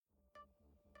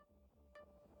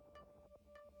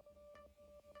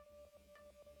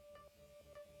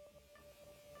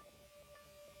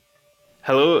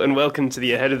Hello and welcome to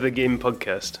the Ahead of the Game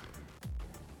podcast.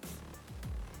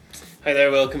 Hi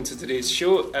there, welcome to today's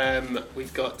show.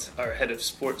 We've got our head of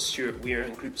sports, Stuart Weir,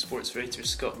 and group sports writer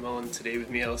Scott Mullen today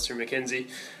with me, Alistair McKenzie.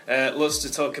 Lots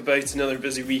to talk about, another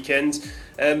busy weekend.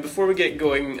 Before we get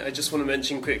going, I just want to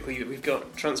mention quickly that we've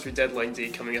got Transfer Deadline Day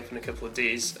coming up in a couple of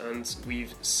days, and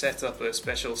we've set up a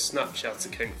special Snapchat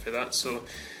account for that. So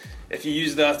if you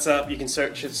use that app, you can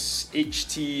search as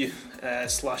HT/sport,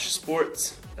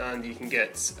 and you can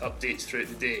get updates throughout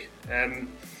the day.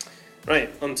 Right,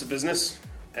 on to business.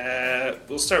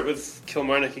 We'll start with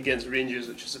Kilmarnock against Rangers,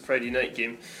 which is a Friday night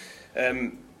game.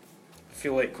 I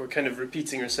feel like we're kind of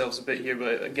repeating ourselves a bit here,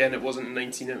 but again, it wasn't a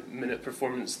 19-minute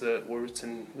performance that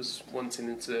Warburton was wanting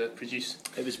them to produce.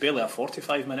 It was barely a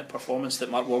 45-minute performance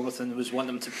that Mark Warburton was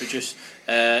wanting them to produce.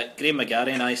 Graham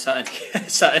McGarry and I sat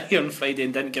in here on Friday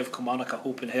and didn't give Kilmarnock a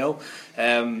hope in hell.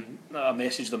 I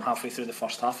messaged them halfway through the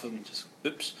first half and just,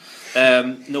 oops.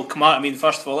 No, Kilmarnock, I mean,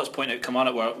 first of all, let's point out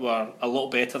Kilmarnock were a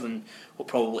lot better than what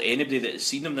probably anybody that has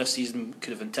seen them this season could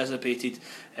have anticipated.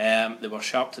 They were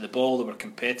sharp to the ball, they were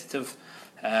competitive.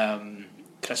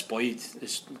 Chris Boyd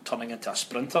is turning into a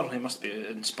sprinter. He must be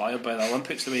inspired by the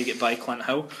Olympics, the way he get by Clint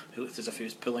Hill, who looked as if he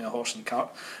was pulling a horse and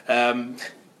cart.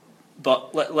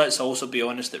 But let's also be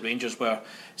honest that Rangers were,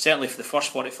 certainly for the first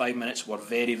 45 minutes, were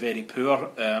very, very poor.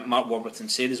 Mark Warburton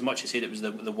said as much. He said it was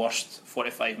the worst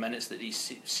 45 minutes that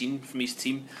he's seen from his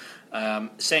team.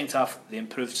 Second half, they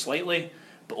improved slightly,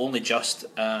 but only just.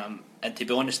 And to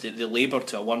be honest, they laboured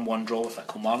to a 1-1 draw with a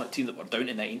Kilmarnock team that were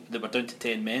down to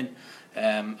 10 men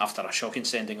after a shocking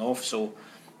sending off. So,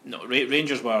 no,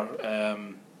 Rangers were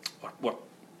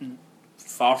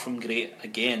far from great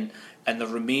again, and there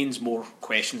remains more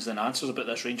questions than answers about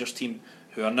this Rangers team,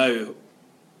 who are now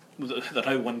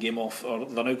one game off, or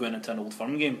they're now going into an Old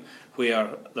Firm game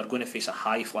where they're going to face a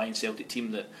high-flying Celtic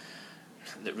team that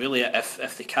really,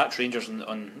 if they catch Rangers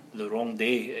on the wrong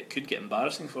day, it could get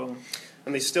embarrassing for them.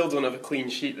 And they still don't have a clean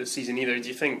sheet this season either. Do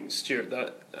you think, Stuart,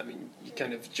 that, I mean, you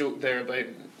kind of joked there about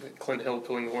Clint Hill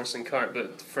pulling the horse and cart,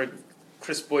 but for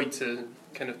Chris Boyd to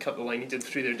kind of cut the line he did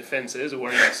through their defence, it is a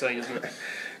worrying sign, isn't it?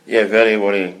 Yeah, very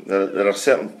worrying. There are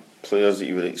certain players that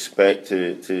you would expect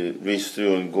to race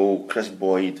through on goal. Chris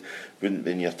Boyd wouldn't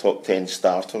be in your top 10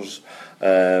 starters,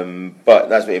 but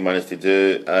that's what he managed to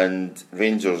do. And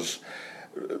Rangers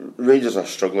are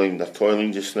struggling. They're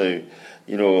toiling just now.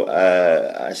 You know,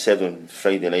 I said on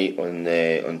Friday night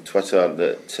on Twitter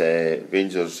that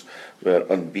Rangers were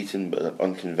unbeaten but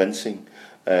unconvincing.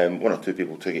 One or two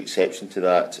people took exception to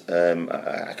that.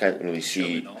 I can't really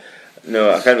see.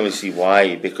 No, I can't really see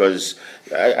why, because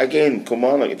again,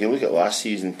 Kilmarnock, if you look at last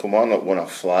season, Kilmarnock won a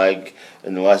flag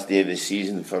in the last day of the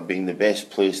season for being the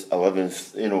best placed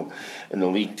 11th, in the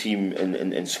league team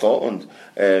in Scotland.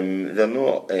 They're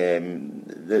not.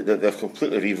 They've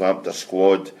completely revamped their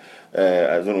squad.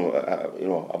 I don't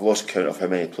know. I've lost count of how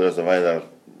many players they've either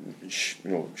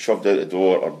shoved out the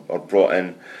door or brought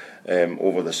in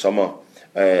over the summer.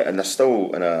 And they're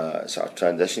still in a sort of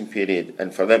transition period,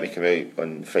 and for them to come out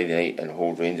on Friday night and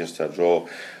hold Rangers to a draw,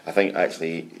 I think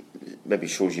actually maybe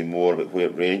shows you more about where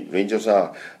Rangers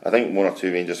are. I think one or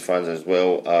two Rangers fans as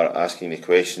well are asking the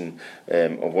question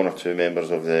of one or two members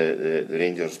of the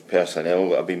Rangers personnel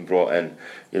that have been brought in.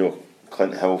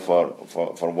 Clint Hill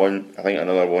for one. I think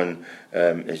another one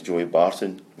is Joey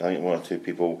Barton. I think one or two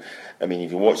people. I mean,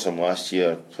 if you watched him last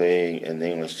year playing in the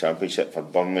English Championship for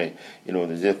Burnley,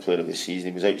 the player of the season,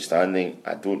 he was outstanding.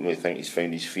 I don't really think he's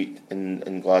found his feet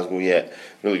in Glasgow yet.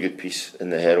 Really good piece in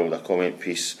the Herald, a comment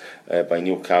piece by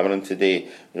Neil Cameron today.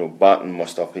 Barton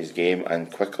must up his game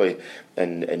and quickly.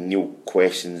 And Neil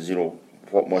questions,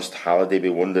 what must Halliday be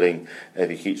wondering if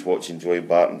he keeps watching Joey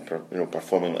Barton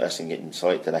performing like this and getting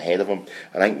selected ahead of him?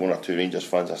 I think one or two Rangers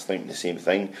fans are thinking the same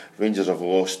thing. Rangers have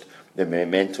lost the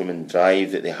momentum and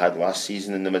drive that they had last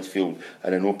season in the midfield,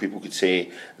 and I know people could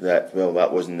say that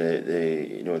that wasn't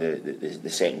the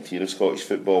second tier of Scottish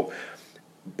football,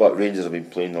 but Rangers have been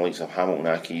playing the likes of Hamilton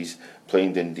Accies,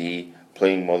 playing Dundee,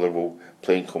 playing Motherwell,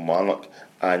 playing Kilmarnock,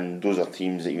 and those are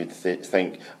teams that you would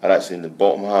think are actually in the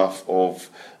bottom half of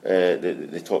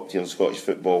the top tier in Scottish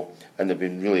football, and they've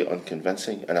been really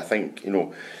unconvincing. And I think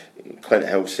Clint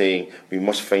Hill saying we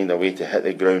must find a way to hit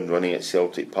the ground running at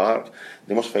Celtic Park.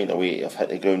 They must find a way of hit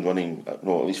the ground running at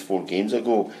least 4 games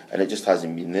ago, and it just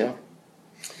hasn't been there.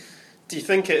 Do you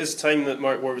think it is time that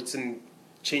Mark Warburton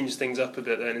change things up a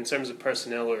bit then in terms of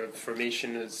personnel or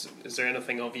formation? Is there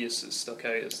anything obvious that stuck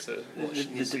out as to what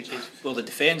needs to be changed? Well, the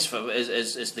defence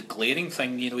is the glaring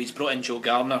thing. He's brought in Joe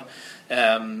Garner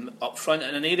up front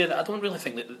in an area that I don't really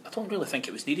think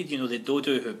it was needed. The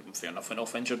Dodo, who fair enough went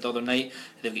off injured the other night.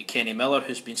 They've got Kenny Miller,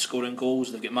 who's been scoring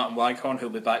goals. They've got Martin Waghorn, who'll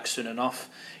be back soon enough.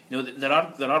 There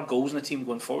are goals in the team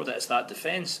going forward. It's that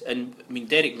defence, and I mean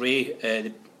Derek Ray,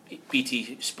 the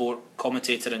BT Sport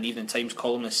commentator and Evening Times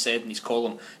columnist, said in his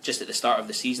column just at the start of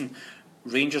the season,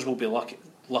 Rangers will be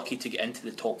lucky to get into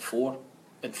the top four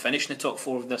and finish in the top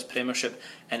four of this Premiership,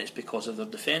 and it's because of their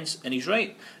defence. And he's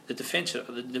right. The defence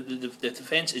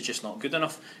is just not good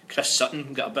enough. Chris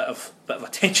Sutton got a bit of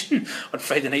attention on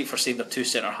Friday night for saying their two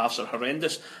centre halves are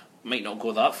horrendous. Might not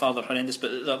go that far, they're horrendous,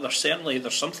 but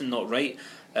there's something not right.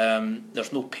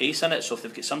 There's no pace in it, so if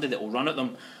they've got somebody that will run at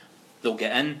them, they'll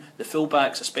get in. The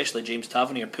fullbacks, especially James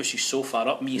Tavernier, pushes so far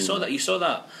up. I mean, you saw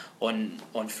that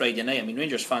on Friday night. I mean,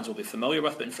 Rangers fans will be familiar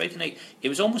with, but on Friday night he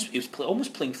was almost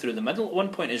playing through the middle at one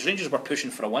point. As Rangers were pushing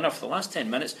for a winner for the last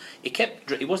 10 minutes,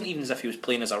 he wasn't even as if he was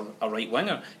playing as a right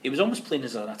winger. He was almost playing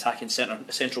as an attacking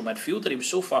central midfielder. He was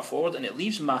so far forward, and it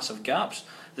leaves massive gaps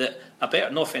that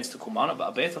no offence to Kilmarnock, but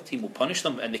a better team will punish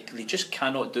them, and they just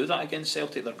cannot do that against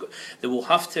Celtic. They'll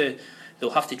have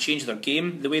to change their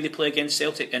game the way they play against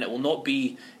Celtic, and it will not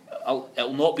be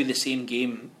the same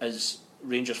game as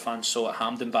Rangers fans saw at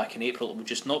Hampden back in April. It will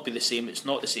just not be the same. It's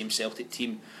not the same Celtic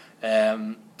team.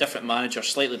 Different manager,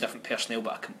 slightly different personnel,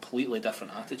 but a completely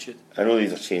different attitude. I know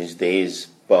these have changed days,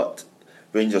 but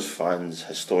Rangers fans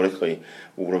historically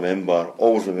will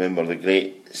always remember the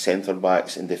great centre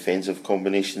backs and defensive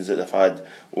combinations that they've had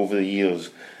over the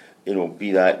years.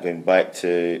 Be that going back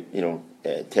to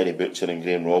Terry Butcher and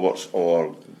Graham Roberts,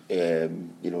 or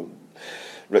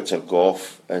Richard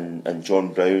Gough and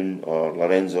John Brown, or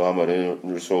Lorenzo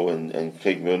Amoruso and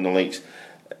Craig Moore and the likes.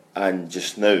 And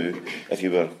just now, if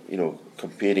you were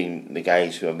comparing the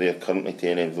guys who are there currently to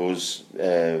any of those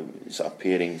sort of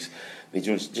pairings, they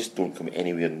just don't come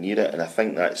anywhere near it. And I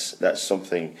think that's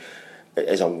something that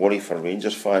is a worry for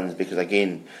Rangers fans, because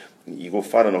again, you go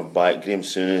far enough back, Graham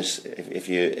Souness, if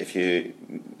you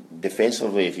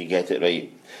defensively, if you get it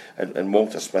right, and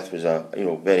Walter Smith was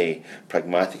very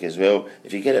pragmatic as well.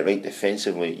 If you get it right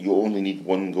defensively, you only need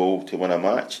one goal to win a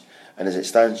match. And as it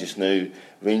stands just now,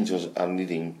 Rangers are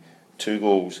needing 2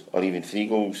 goals or even 3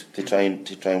 goals to try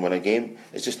and win a game.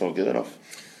 It's just not good enough.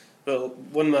 Well,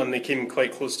 one man they came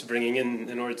quite close to bringing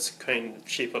in order to kind of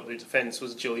shape up their defence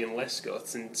was Julian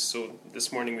Lescott, and so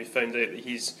this morning we found out that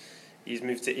he's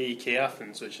moved to AEK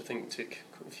Athens, which I think took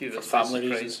a few of us by surprise.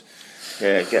 Reasons.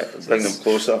 Yeah, bring them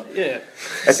closer. Yeah.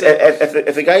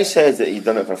 If the guy says that he's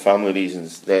done it for family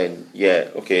reasons, then yeah,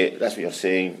 okay, that's what you're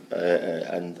saying,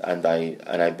 and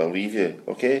I believe you.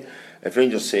 Okay, if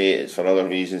Rangers say it's for other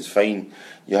reasons, fine.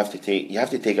 You have to take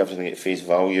everything at face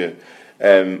value.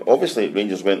 Obviously,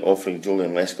 Rangers went offering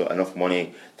Julian Lescott enough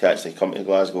money to actually come to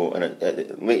Glasgow,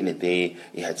 and late in the day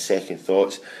he had second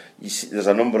thoughts. There's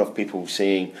a number of people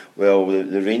saying, well,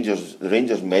 the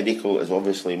Rangers medical is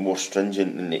obviously more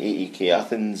stringent than the AEK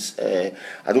Athens. I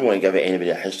don't want to give anybody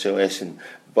a history lesson,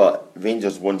 but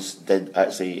Rangers once did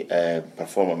actually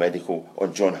perform a medical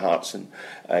on John Hartson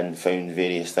and found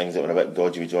various things that were a bit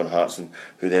dodgy with John Hartson,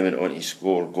 who then went on to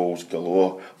score goals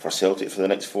galore for Celtic for the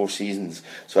next 4 seasons.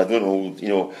 So I don't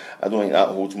think that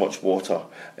holds much water.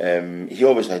 He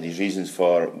obviously had his reasons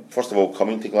for, first of all,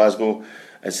 coming to Glasgow,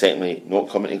 and secondly, not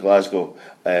coming to Glasgow.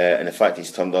 And the fact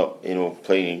he's turned up,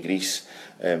 playing in Greece,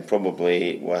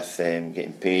 probably with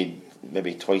getting paid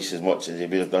maybe twice as much as he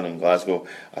would have done in Glasgow,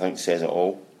 I think says it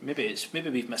all. Maybe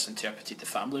we've misinterpreted the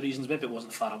family reasons. Maybe it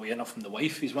wasn't far away enough from the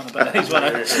wife. He's won to be at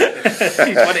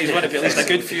least a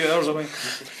good few hours away.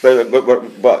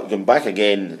 But going back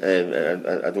again,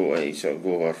 I don't want to sort of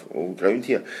go over old ground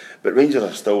here, but Rangers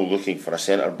are still looking for a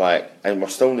centre back, and we're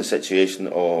still in the situation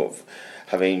of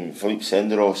having Philippe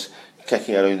Senderos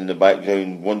kicking around in the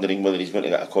background, wondering whether he's going to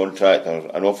get a contract or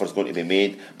an offer's going to be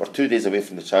made. We're 2 days away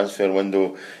from the transfer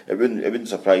window. It wouldn't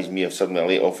surprise me if suddenly a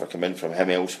late offer came in from him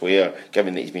elsewhere,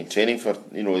 given that he's been training for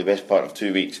the best part of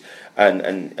 2 weeks,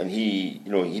 and he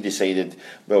decided,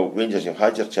 well, Rangers, you've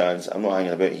had your chance. I'm not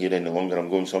hanging about here any longer. I'm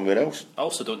going somewhere else. I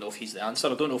also don't know if he's the answer.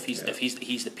 I don't know if he's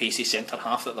the pacey centre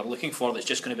half that they're looking for. That's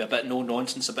just going to be a bit no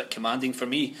nonsense, a bit commanding. For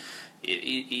me,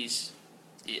 he's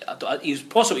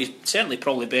certainly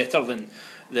probably better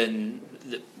than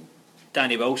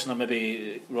Danny Wilson or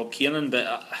maybe Rob Kiernan,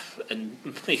 but and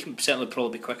he can certainly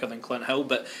probably be quicker than Clint Hill.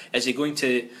 But is he going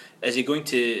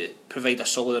to provide a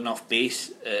solid enough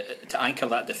base to anchor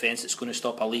that defence that's going to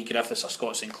stop a Lee Griffiths or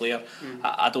Scott Sinclair?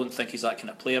 I don't think he's that kind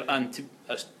of player. And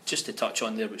just to touch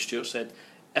on there what Stuart said,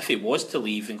 if he was to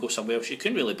leave and go somewhere else, you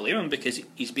couldn't really blame him, because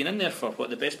he's been in there for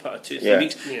the best part of 2-3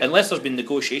 weeks. Unless there's been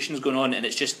negotiations going on and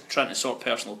it's just trying to sort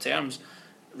personal terms,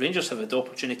 Rangers have had the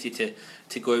opportunity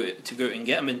to go out and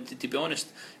get him. And to be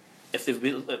honest, if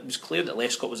it was clear that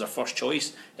Lescott was their first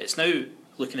choice, it's now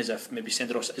looking as if maybe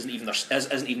Senderos isn't even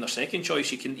their second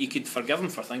choice. You could forgive him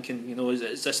for thinking,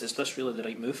 is this really the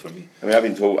right move for me? I mean,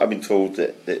 I've been told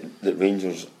that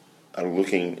Rangers were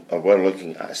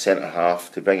looking at a centre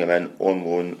half to bring him in on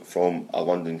loan from a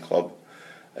London club.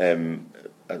 I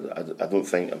don't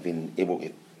think I've been able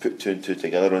to put 2 and 2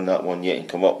 together on that one yet and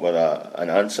come up with an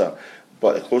answer.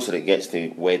 But the closer it gets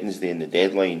to Wednesday and the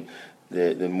deadline,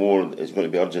 the more it's going to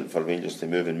be urgent for Rangers to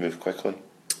move quickly.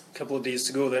 A couple of days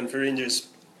to go then for Rangers.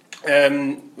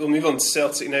 We'll move on to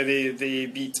Celtic now. They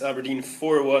beat Aberdeen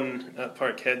 4-1 at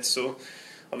Parkhead, so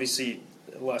obviously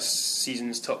last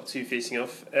season's top two facing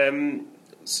off.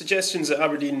 Suggestions that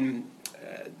Aberdeen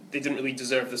they didn't really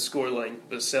deserve the scoreline,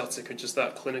 but Celtic are just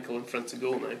that clinical in front of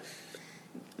goal now.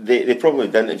 They probably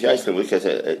didn't. If you actually look at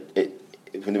it,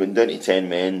 when they went down to 10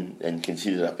 men and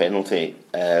conceded a penalty,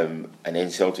 and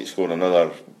then Celtic scored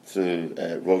another through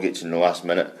Rogic in the last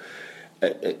minute,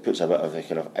 it puts a bit of the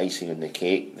kind of icing on the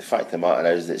cake. The fact of the matter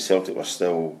is that Celtic were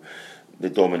still the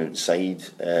dominant side,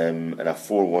 and a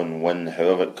 4-1 win,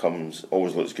 however it comes,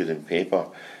 always looks good on paper.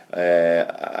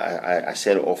 I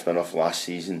said it often enough last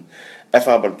season. If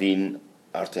Aberdeen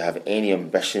are to have any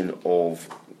ambition of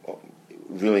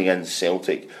reeling in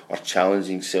Celtic or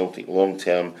challenging Celtic long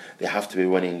term, they have to be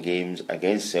winning games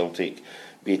against Celtic,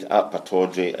 be it at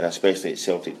Pittodrie and especially at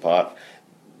Celtic Park.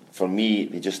 For me,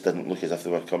 they just didn't look as if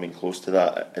they were coming close to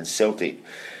that, and Celtic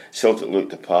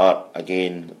looked the part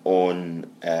again on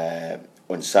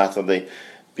Saturday.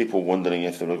 People wondering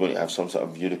if they were going to have some sort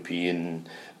of European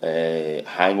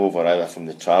hangover either from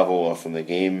the travel or from the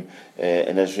game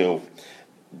in Israel.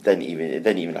 It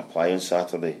didn't even apply on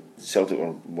Saturday. Celtic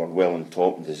were well on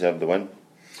top and deserved the win.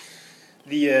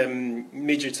 The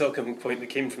major talking point that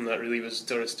came from that really was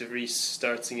Doris de Vries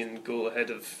starting in goal ahead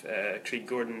of Craig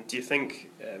Gordon. Do you think,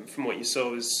 from what you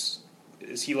saw, is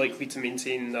he likely to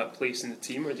maintain that place in the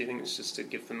team, or do you think it's just to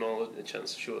give them all a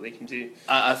chance to show what they can do?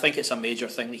 I think it's a major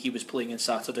thing that he was playing on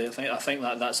Saturday. I think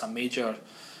that's a major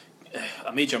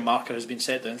marker has been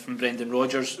set down from Brendan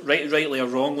Rodgers, rightly or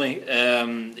wrongly.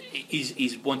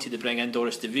 He's wanted to bring in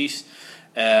Doris de Vries.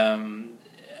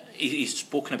 He's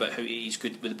spoken about how he's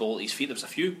good with the ball at his feet. There was a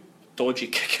few dodgy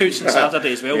kickouts on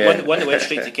Saturday as well. Yeah. One that went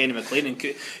straight to Kenny McLean and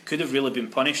could have really been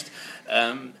punished.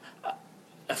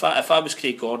 If I was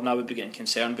Craig Gordon, I would be getting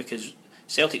concerned, because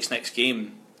Celtic's next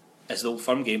game is the Old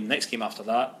Firm game. Next game after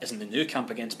that is in the Nou Camp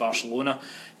against Barcelona.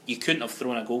 You couldn't have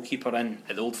thrown a goalkeeper in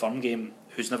at the Old Firm game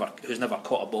who's never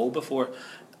caught a ball before.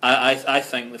 I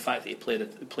think the fact that he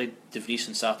played De Vries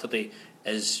on Saturday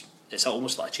it's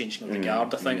almost like a changing of the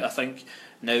guard. I think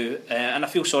now, and I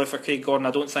feel sorry for Craig Gordon.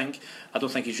 I don't think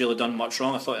he's really done much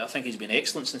wrong. I think he's been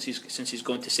excellent since he's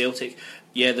gone to Celtic.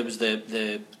 Yeah, there was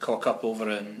the cock up over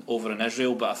in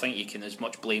Israel, but I think you can as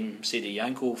much blame Sadi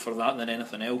Yanko for that than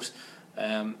anything else.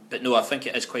 But no, I think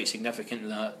it is quite significant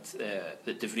that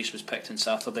De Vries was picked on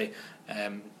Saturday,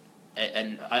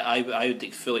 and I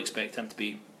would fully expect him to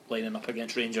be lining up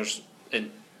against Rangers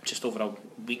in just over a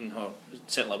week, or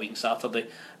certainly a week on Saturday,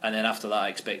 and then after that I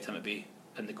expect him to be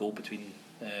in the goal between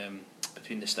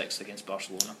the sticks against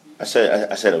Barcelona. I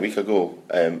said a week ago,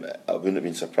 I wouldn't have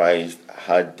been surprised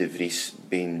had De Vries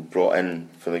been brought in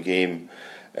for the game,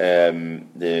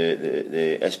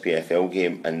 the SPFL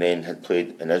game, and then had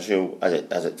played in Israel.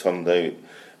 As it turned out,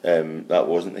 that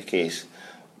wasn't the case.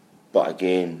 But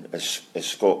again, as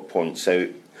Scott points out,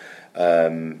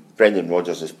 Brendan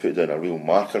Rodgers has put down a real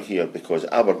marker here, because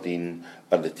Aberdeen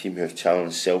are the team who have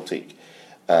challenged Celtic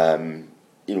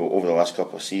over the last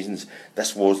couple of seasons.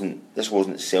 This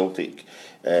wasn't Celtic,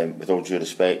 with all due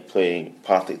respect, playing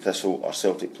Partick Thistle, or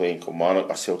Celtic playing Kilmarnock,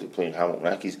 or Celtic playing Hamilton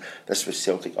Accies. This was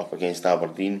Celtic up against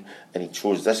Aberdeen, and he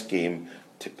chose this game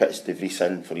to pitch De Vries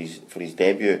in for his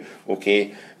debut.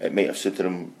 Okay, it might have suited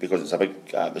him because it's a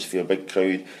big atmosphere, big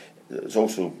crowd. There's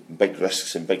also big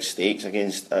risks and big stakes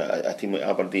against a team like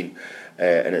Aberdeen,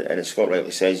 and as Scott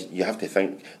rightly says, you have to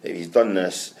think that if he's done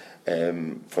this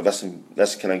for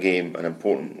this kind of game, an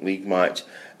important league match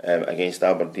against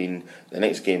Aberdeen, the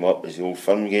next game up is the Old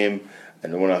Firm game,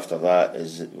 and the one after that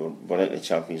is we're into the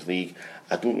Champions League.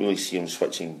 I don't really see him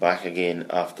switching back again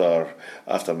after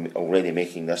already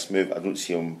making this move. I don't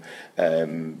see him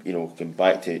going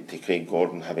back to Craig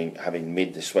Gordon having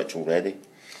made the switch already.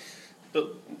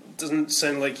 But it doesn't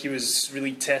sound like he was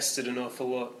really tested an awful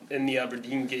lot in the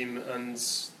Aberdeen game, and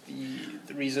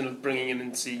the reason of bringing him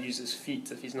in to use his feet,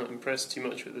 if he's not impressed too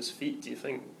much with his feet, do you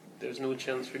think there's no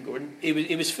chance for Gordon.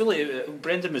 He was fully.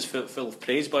 Brendan was full of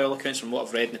praise by all accounts from what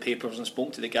I've read in the papers and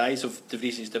spoke to the guys of De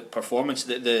Vries's performance.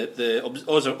 The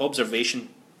observation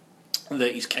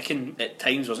that his kicking at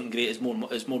times wasn't great is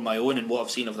more my own, and what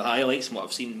I've seen of the highlights and what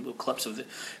I've seen clips of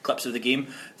the game.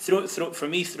 For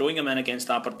me, throwing him in against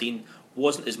Aberdeen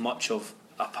wasn't as much with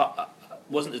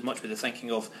the thinking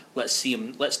of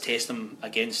let's test him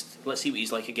against, let's see what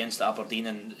he's like against Aberdeen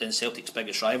and Celtic's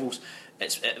biggest rivals.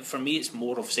 For me, it's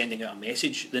more of sending out a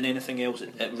message than anything else.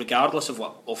 Regardless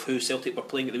of who Celtic were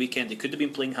playing at the weekend, they could have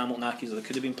been playing Hamilton Accies or they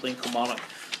could have been playing Kilmarnock.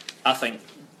 I think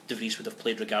De Vries would have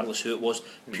played regardless who it was,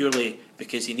 purely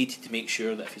because he needed to make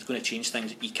sure that if he's going to change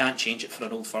things, you can't change it for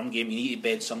an Old Firm game. You need to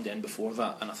bed somebody in before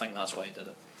that, and I think that's why he did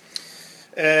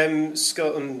it.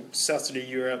 Scotland, Saturday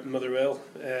you were at Motherwell.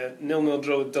 0-0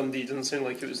 draw with Dundee. Doesn't sound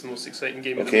like it was the most exciting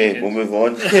game of the weekend. We'll move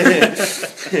on.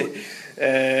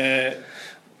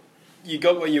 You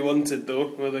got what you wanted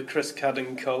though with a Chris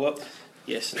Cadden call-up.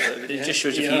 Yes, it just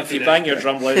shows if you bang your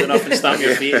drum loud enough and stamp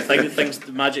your feet,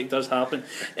 the magic does happen.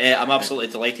 I'm absolutely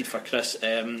delighted for Chris.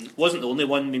 Wasn't the only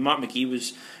one. I mean, Mark McGee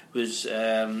was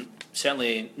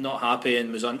certainly not happy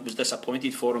and was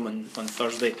disappointed for him on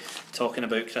Thursday, talking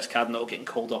about Chris Cadden not getting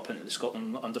called up into the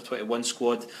Scotland under-21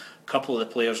 squad. A couple of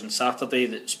the players on Saturday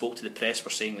that spoke to the press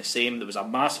were saying the same. There was a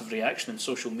massive reaction on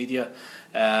social media,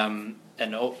 and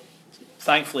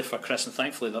thankfully for Chris and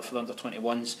thankfully for the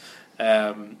under-21s,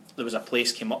 there was a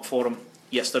place came up for him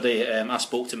yesterday. I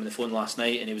spoke to him on the phone last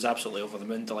night and he was absolutely over the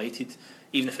moon, delighted,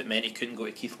 even if it meant he couldn't go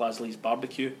to Keith Lasley's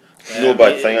barbecue. No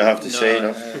bad thing, I have to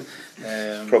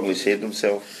say. Probably saved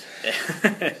himself.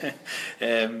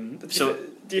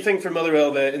 Do you think for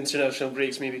Motherwell the international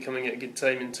breaks may be coming at a good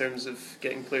time in terms of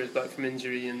getting players back from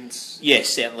injury? And yes,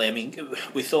 certainly. I mean,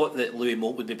 we thought that Louis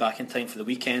Moult would be back in time for the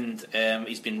weekend.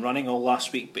 He's been running all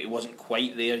last week, but he wasn't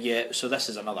quite there yet. So this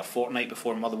is another fortnight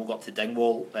before Motherwell go up to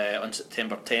Dingwall on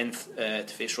September 10th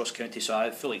to face Ross County. So I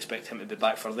fully expect him to be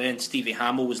back for then. Stevie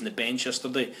Hamill was on the bench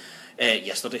yesterday. It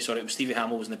was Stevie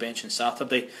Hamill was on the bench on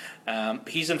Saturday.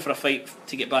 He's in for a fight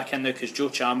to get back in now because Joe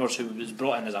Chalmers, who was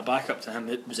brought in as a backup to him,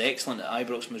 it was excellent at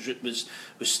Ibrox, was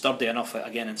sturdy enough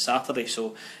again on Saturday.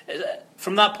 So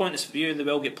from that point of view, they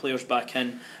will get players back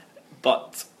in,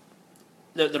 but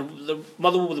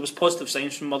Motherwell, there was positive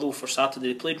signs from Motherwell for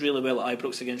Saturday. They played really well at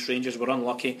Ibrox against Rangers, were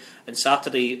unlucky, and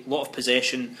Saturday, a lot of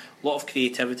possession, a lot of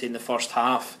creativity in the first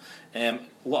half. A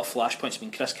lot of flashpoints. I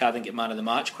mean, Chris Cadden get man of the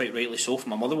match, quite rightly so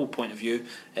from a Motherwell point of view.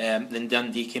 Then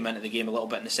Dundee came into the game a little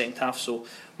bit in the second half. So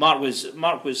Mark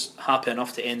was happy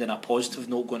enough to end on a positive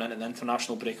note going into the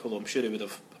international break, although I'm sure he would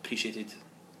have appreciated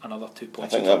another 2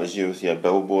 points. I think that was you with your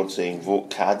billboard saying vote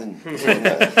Cadden.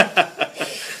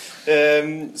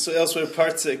 So elsewhere,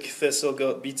 Partick Thistle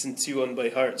got beaten 2-1 by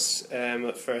Hearts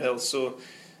at Firhill. So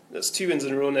that's 2 wins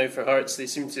in a row now for Hearts. They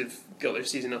seem to have got their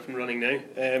season up and running now.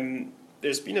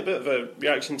 There's been a bit of a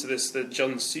reaction to this that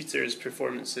John Souttar's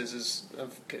performances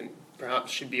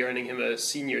perhaps should be earning him a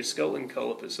senior Scotland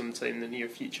call-up at some time in the near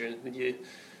future. Would you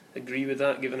agree with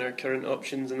that, given our current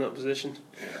options in that position?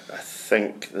 I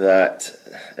think that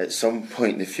at some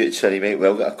point in the future he might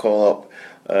well get a call-up.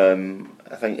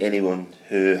 I think anyone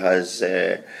who has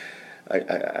a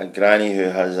granny who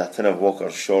has a tin of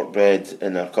Walker's shortbread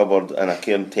in their cupboard and a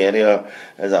Cairn Terrier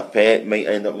as a pet might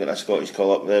end up getting a Scottish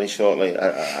call-up very shortly.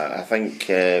 I think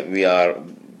we are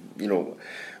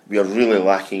really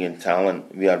lacking in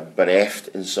talent. We are bereft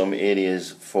in some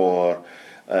areas for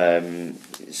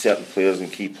certain players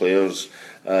and key players,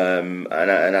 and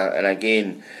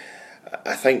again,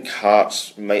 I think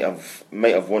Hearts might have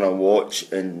won a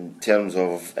watch in terms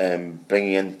of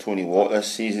bringing in Tony Watt this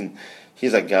season.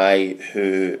 He's a guy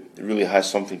who really has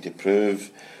something to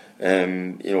prove. He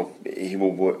will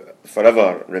be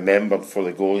forever remembered for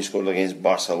the goal he scored against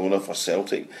Barcelona for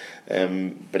Celtic.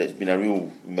 But it's been a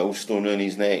real millstone around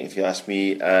his neck, if you ask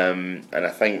me. And I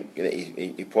think that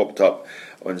he popped up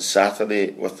on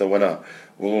Saturday with the winner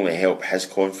will only help his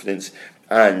confidence,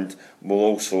 and will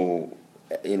also,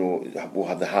 we'll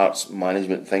have the Hearts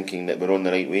management thinking that we're on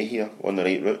the right way here, on the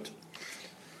right route.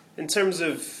 In terms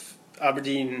of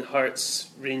Aberdeen, Hearts,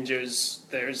 Rangers,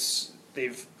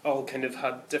 they've all kind of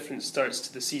had different starts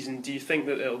to the season. Do you think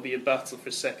that it'll be a battle for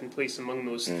second place among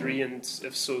those three? And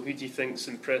if so, who do you think's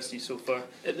impressed you so far?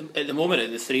 At the moment,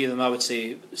 at the three of them, I would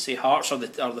say Hearts are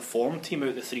the form team out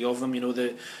of the three of them.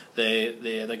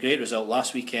 The great result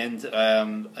last weekend,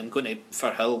 and going to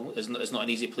Firhill is not an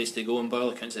easy place to go. And by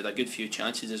all accounts, they had a good few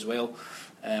chances as well.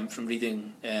 From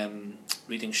reading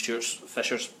Stuart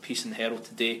Fisher's piece in the Herald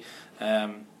today,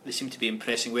 they seem to be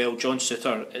impressing well. John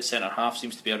Souttar at centre half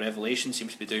seems to be a revelation,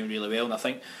 seems to be doing really well, and I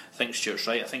think Stuart's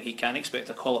right. I think he can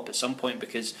expect a call up at some point,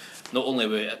 because not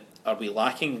only are we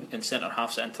lacking in centre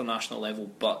halves at international level?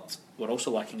 But we're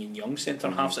also lacking in young centre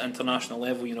halves at international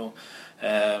level. You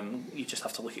just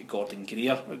have to look at Gordon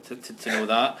Greer to know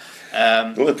that.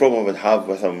 The only problem I would have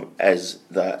with him is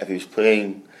that if he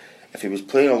was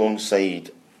playing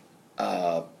alongside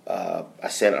a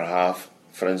centre half,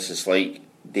 for instance, like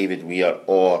David Weir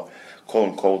or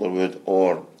Colin Calderwood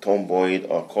or Tom Boyd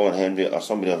or Colin Hendry or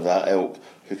somebody of that ilk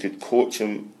who could coach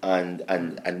him and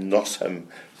nurse him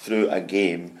through a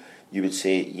game, you would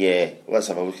say, yeah, let's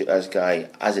have a look at this guy.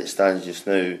 As it stands just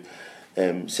now,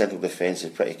 central defence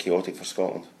is pretty chaotic for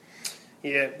Scotland.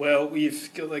 Yeah, well,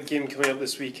 we've got that game coming up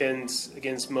this weekend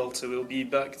against Malta. We'll be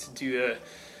back to do a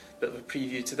bit of a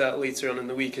preview to that later on in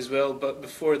the week as well. But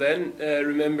before then,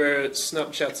 remember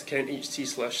Snapchat account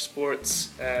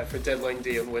HT/sports for deadline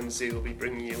day on Wednesday. We'll be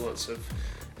bringing you lots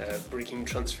of breaking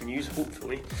transfer news,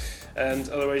 hopefully. And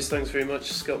otherwise, thanks very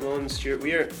much, Scott Mullen, Stuart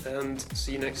Weir, and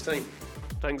see you next time.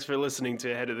 Thanks for listening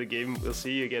to Ahead of the Game. We'll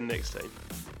see you again next time.